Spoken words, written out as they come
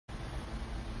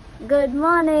Good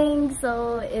morning.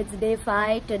 So it's day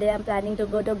 5. Today I'm planning to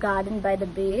go to Garden by the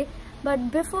Bay.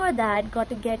 But before that, got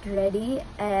to get ready,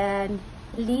 and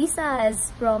Lisa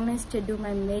has promised to do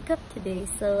my makeup today.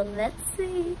 So let's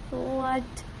see what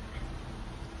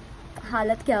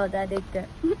हालत क्या होता है, देखते हैं.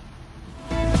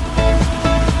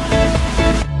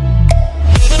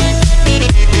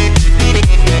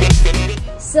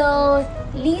 So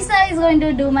Lisa is going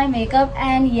to do my makeup,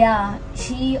 and yeah,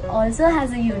 she also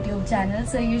has a YouTube channel,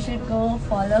 so you should go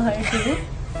follow her too.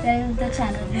 Tell the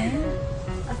channel name.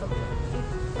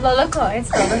 Loloco, it's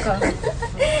Loloco.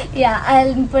 Yeah,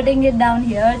 I'm putting it down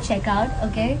here. Check out,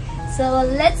 okay? So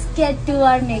let's get to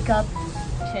our makeup.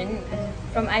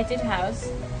 From Etude House.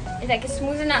 It's like it's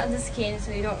smoothing out the skin,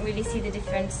 so you don't really see the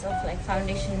difference of like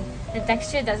foundation. The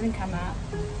texture doesn't come out.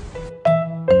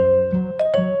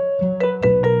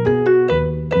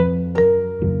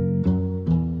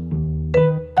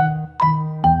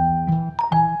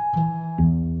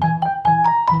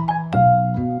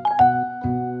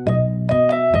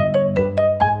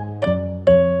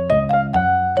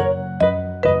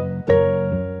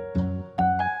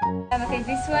 Okay,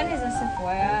 this one is a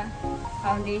Sephora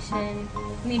foundation,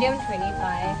 medium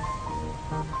 25.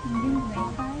 Medium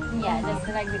 25? Yeah, that's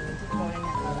like with the tutorial.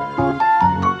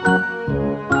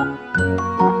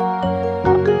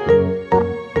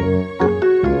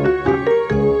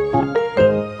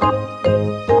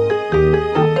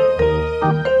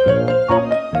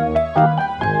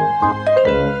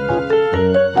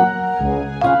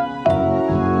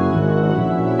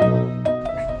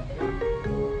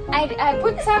 I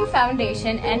put some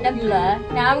foundation and a blur.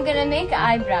 Now I'm gonna make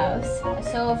eyebrows.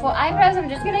 So for eyebrows, I'm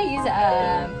just gonna use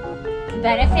a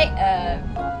Benefit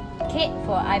kit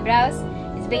for eyebrows.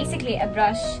 It's basically a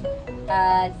brush,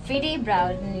 3D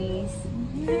brownies,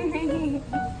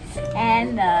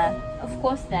 and of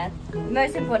course the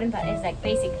most important part is like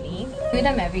basically do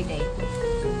them every day.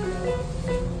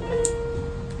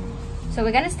 So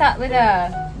we're gonna start with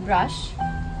a brush.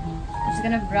 I'm just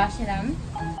gonna brush it on.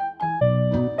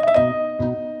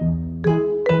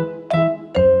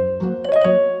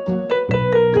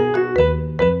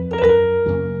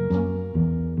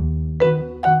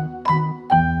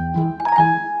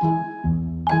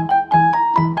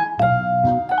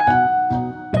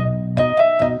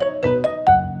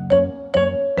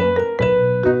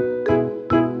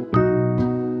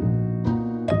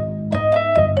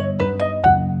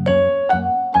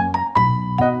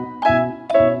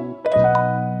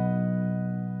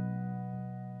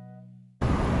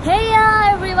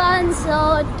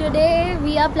 So today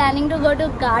we are planning to go to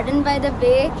Garden by the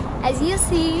Bay. As you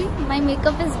see, my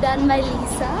makeup is done by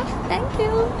Lisa. Thank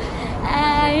you.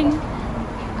 And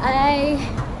I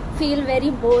feel very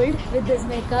bold with this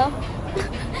makeup,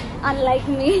 unlike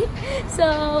me.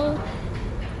 So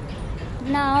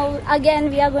now again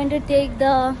we are going to take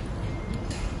the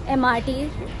MRT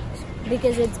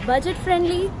because it's budget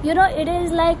friendly. You know, it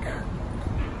is like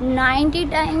 90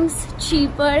 times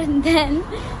cheaper than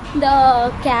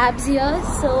the cabs here.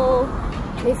 So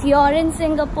if you're in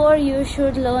Singapore, you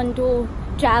should learn to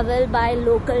travel by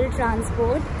local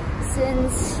transport,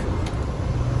 since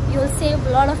you'll save a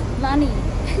lot of money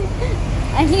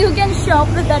and you can shop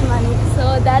with that money.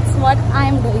 So that's what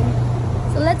I'm doing.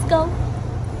 So let's go.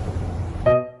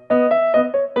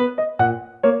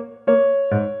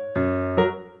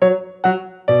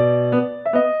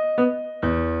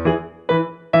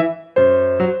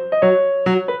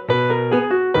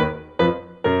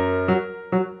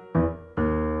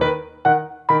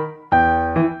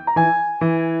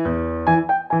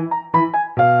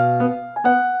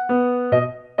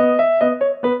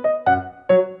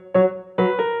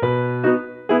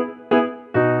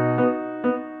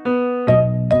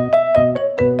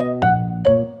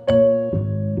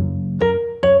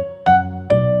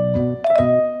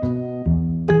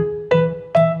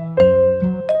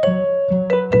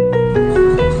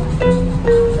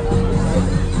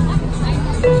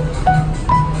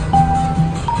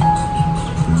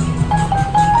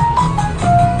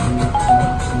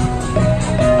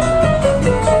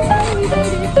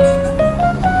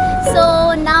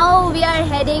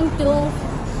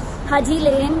 Haji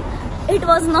Lane. It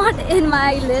was not in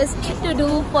my list to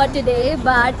do for today,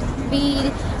 but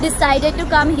we decided to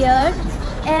come here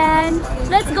and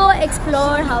let's go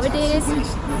explore how it is.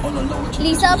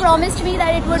 Lisa promised me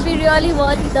that it would be really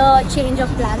worth the change of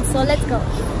plans, so let's go.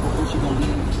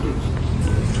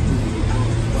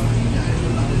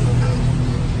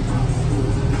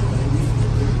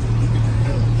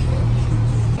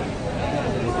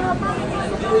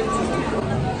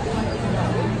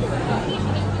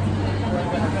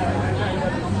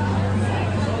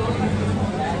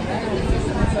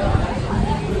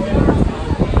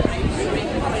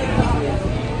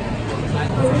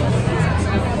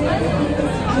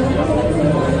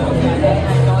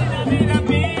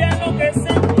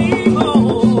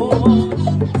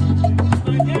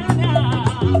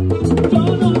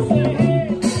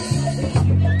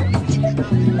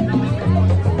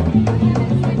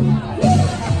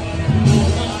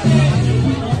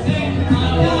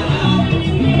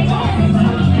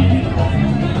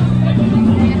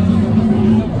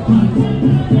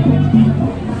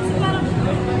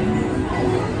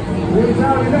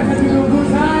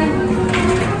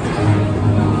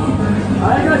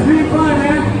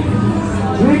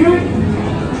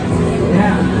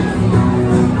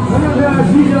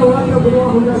 the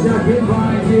one who does our green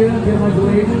line here, can I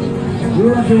believe? We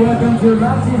would like to welcome to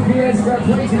Latin Fiesta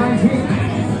 2019.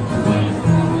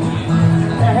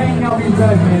 They're hanging out in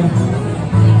bed, man.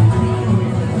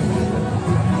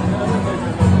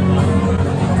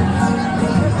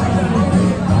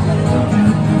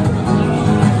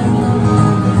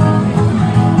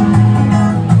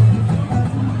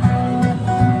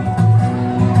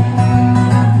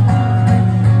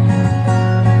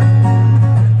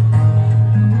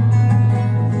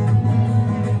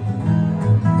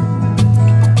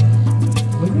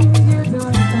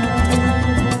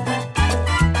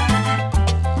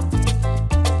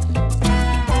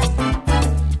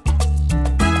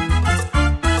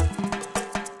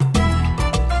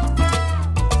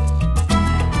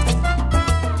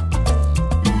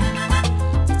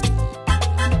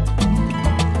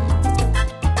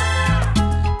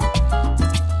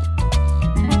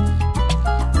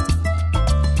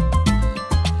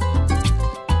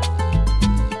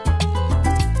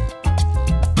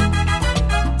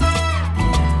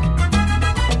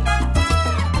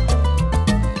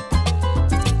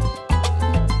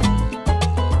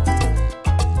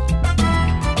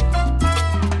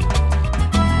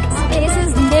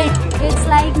 It's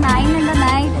like 9 in the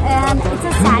night and it's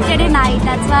a Saturday night.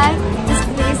 That's why this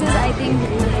place is, I think,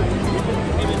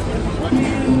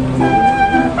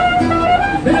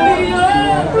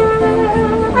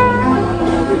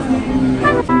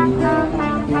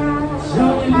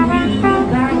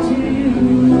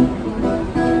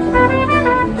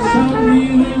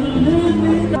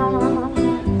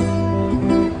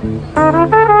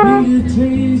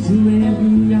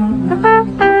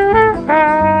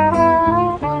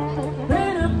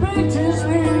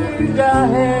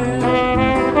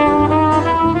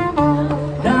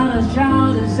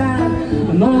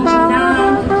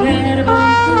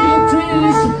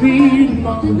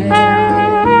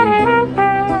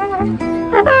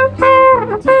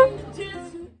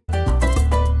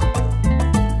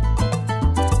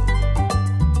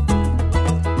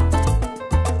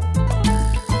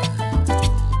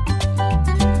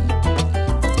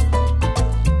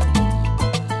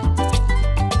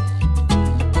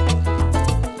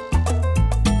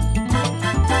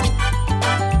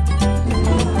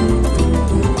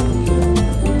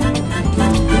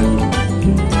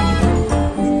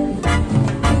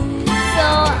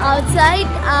 outside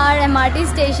our MRT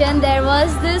station there was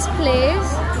this place,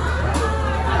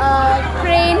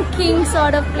 Crane King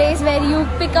sort of place where you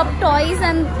pick up toys,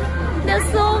 and there's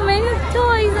so many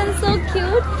toys and so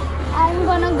cute. I'm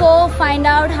gonna go find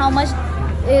out how much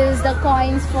is the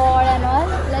coins for and all.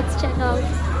 Let's check out.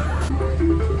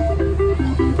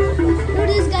 Look,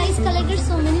 these guys collected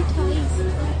so many toys.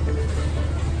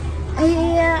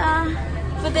 Yeah.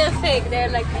 But they're fake, they're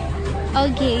like...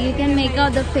 Okay, you can make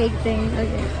out the fake thing.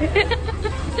 Okay.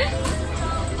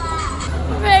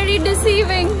 Very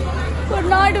deceiving. Could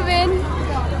not win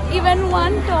even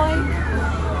one toy.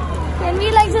 Can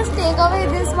we like just take away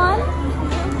this one?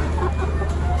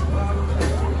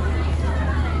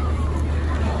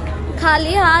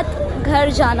 खाली हाथ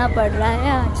घर जाना पड़ रहा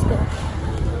है आज तो.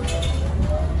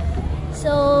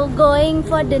 So going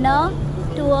for dinner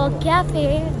to a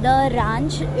cafe, the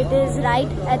Ranch. It is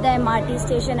right at the MRT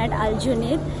station at Al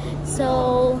Junaid.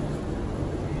 So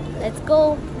let's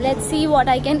go. Let's see what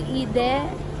I can eat there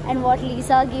and what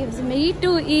Lisa gives me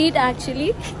to eat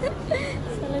actually.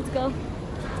 So let's go.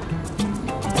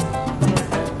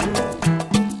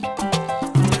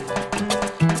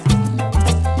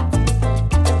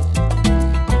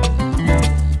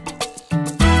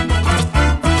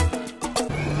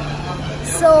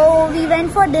 So we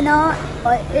went for dinner.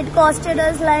 It costed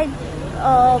us like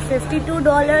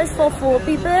 $52 for 4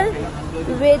 people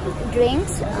with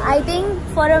drinks. I think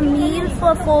for a meal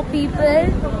for 4 people,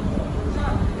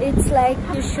 it's like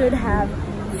you should have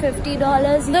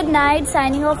 $50. Good night.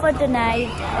 Signing off for tonight.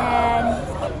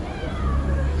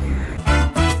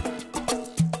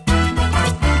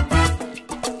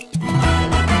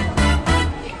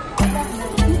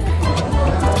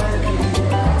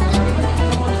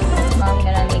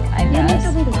 And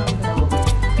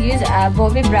use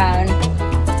Bobbi Brown.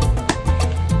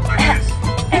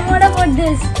 And what about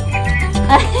this?